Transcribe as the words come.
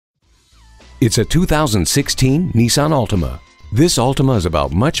It's a 2016 Nissan Altima. This Altima is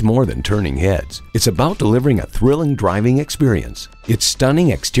about much more than turning heads. It's about delivering a thrilling driving experience. Its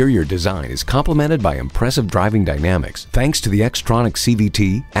stunning exterior design is complemented by impressive driving dynamics thanks to the Xtronic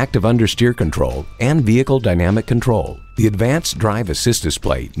CVT, active understeer control, and vehicle dynamic control. The advanced drive assist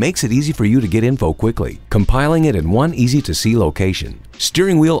display makes it easy for you to get info quickly, compiling it in one easy-to-see location.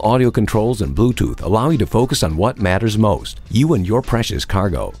 Steering wheel audio controls and Bluetooth allow you to focus on what matters most, you and your precious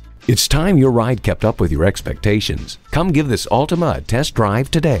cargo. It's time your ride kept up with your expectations. Come give this Altima a test drive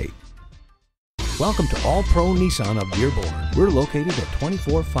today. Welcome to All Pro Nissan of Dearborn. We're located at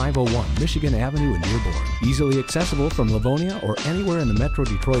 24501 Michigan Avenue in Dearborn. Easily accessible from Livonia or anywhere in the Metro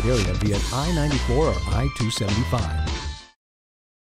Detroit area via I-94 or I-275.